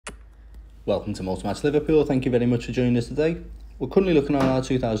Welcome to Motormatch Liverpool. Thank you very much for joining us today. We're currently looking at our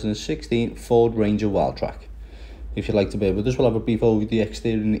 2016 Ford Ranger Wildtrak. If you'd like to bear with us, we'll have a brief overview of the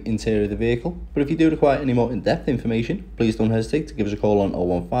exterior and interior of the vehicle. But if you do require any more in-depth information, please don't hesitate to give us a call on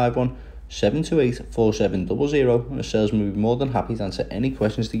 0151 728 4700 and a salesman will be more than happy to answer any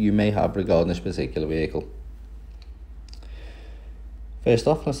questions that you may have regarding this particular vehicle. First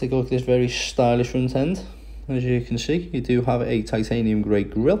off, let's take a look at this very stylish front end. As you can see, you do have a titanium grey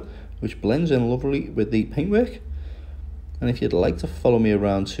grille which blends in lovely with the paintwork. And if you'd like to follow me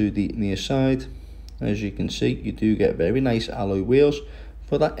around to the near side, as you can see, you do get very nice alloy wheels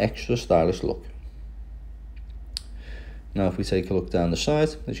for that extra stylish look. Now if we take a look down the side,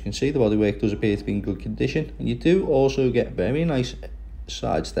 as you can see, the bodywork does appear to be in good condition, and you do also get very nice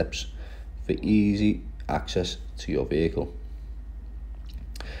side steps for easy access to your vehicle.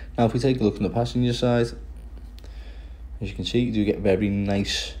 Now if we take a look on the passenger side, as you can see, you do get very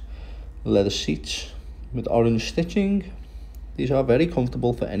nice leather seats with orange stitching. These are very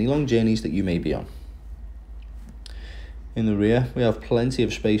comfortable for any long journeys that you may be on. In the rear, we have plenty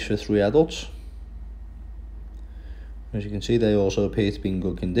of space for 3 adults. As you can see, they also appear to be in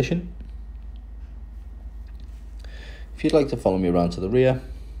good condition. If you'd like to follow me around to the rear,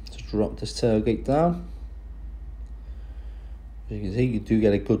 to drop this tailgate down, as you can see, you do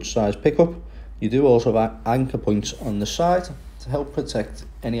get a good size pickup. You do also have anchor points on the side to help protect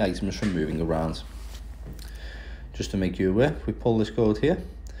any items from moving around. Just to make you aware, if we pull this cord here,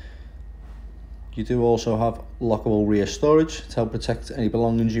 you do also have lockable rear storage to help protect any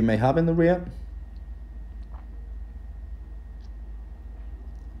belongings you may have in the rear.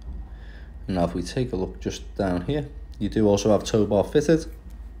 And now if we take a look just down here, you do also have tow bar fitted.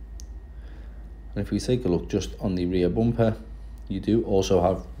 And if we take a look just on the rear bumper, you do also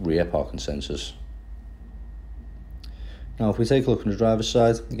have rear parking sensors. Now if we take a look on the driver's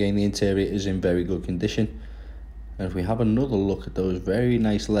side, again the interior is in very good condition. And if we have another look at those very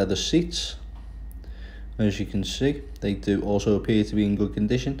nice leather seats, as you can see, they do also appear to be in good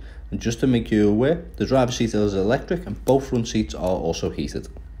condition. And just to make you aware, the driver's seat is electric and both front seats are also heated.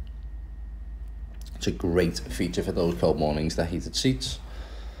 It's a great feature for those cold mornings, the heated seats.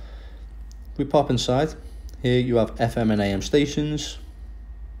 If we pop inside, here you have FM and AM stations,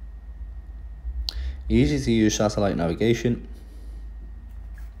 easy to use satellite navigation,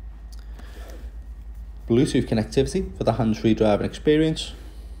 Bluetooth connectivity for the hands-free driving experience.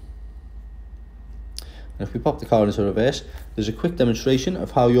 And if we pop the car into reverse, there's a quick demonstration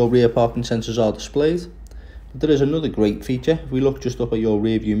of how your rear parking sensors are displayed. But there is another great feature. If we look just up at your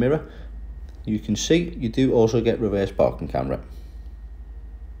rear view mirror, you can see you do also get reverse parking camera.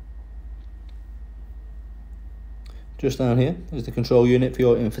 Just down here is the control unit for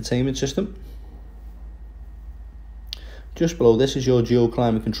your infotainment system. Just below this is your dual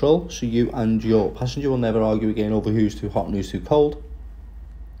climate control, so you and your passenger will never argue again over who's too hot and who's too cold.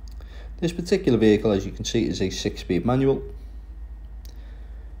 This particular vehicle, as you can see, is a 6-speed manual.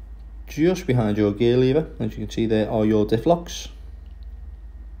 Just behind your gear lever, as you can see, there are your diff locks.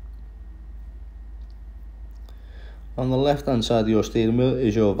 On the left hand side of your steering wheel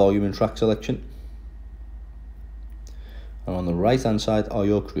is your volume and track selection. And on the right hand side are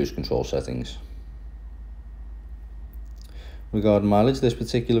your cruise control settings. Regarding mileage, this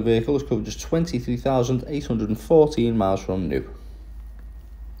particular vehicle has covered just 23,814 miles from new.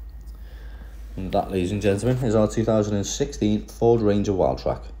 And that, ladies and gentlemen, is our 2016 Ford Ranger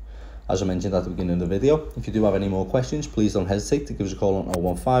Wildtrak. As I mentioned at the beginning of the video, if you do have any more questions, please don't hesitate to give us a call on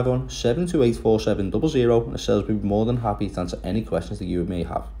 0151 728 4700 and the sales will be more than happy to answer any questions that you may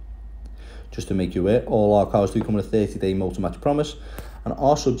have. Just to make you aware, all our cars do come with a 30-day motor match promise and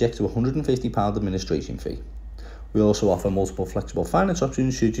are subject to a £150 administration fee. We also offer multiple flexible finance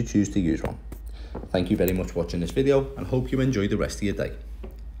options should you choose to use one. Thank you very much for watching this video and hope you enjoy the rest of your day.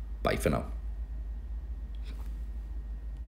 Bye for now.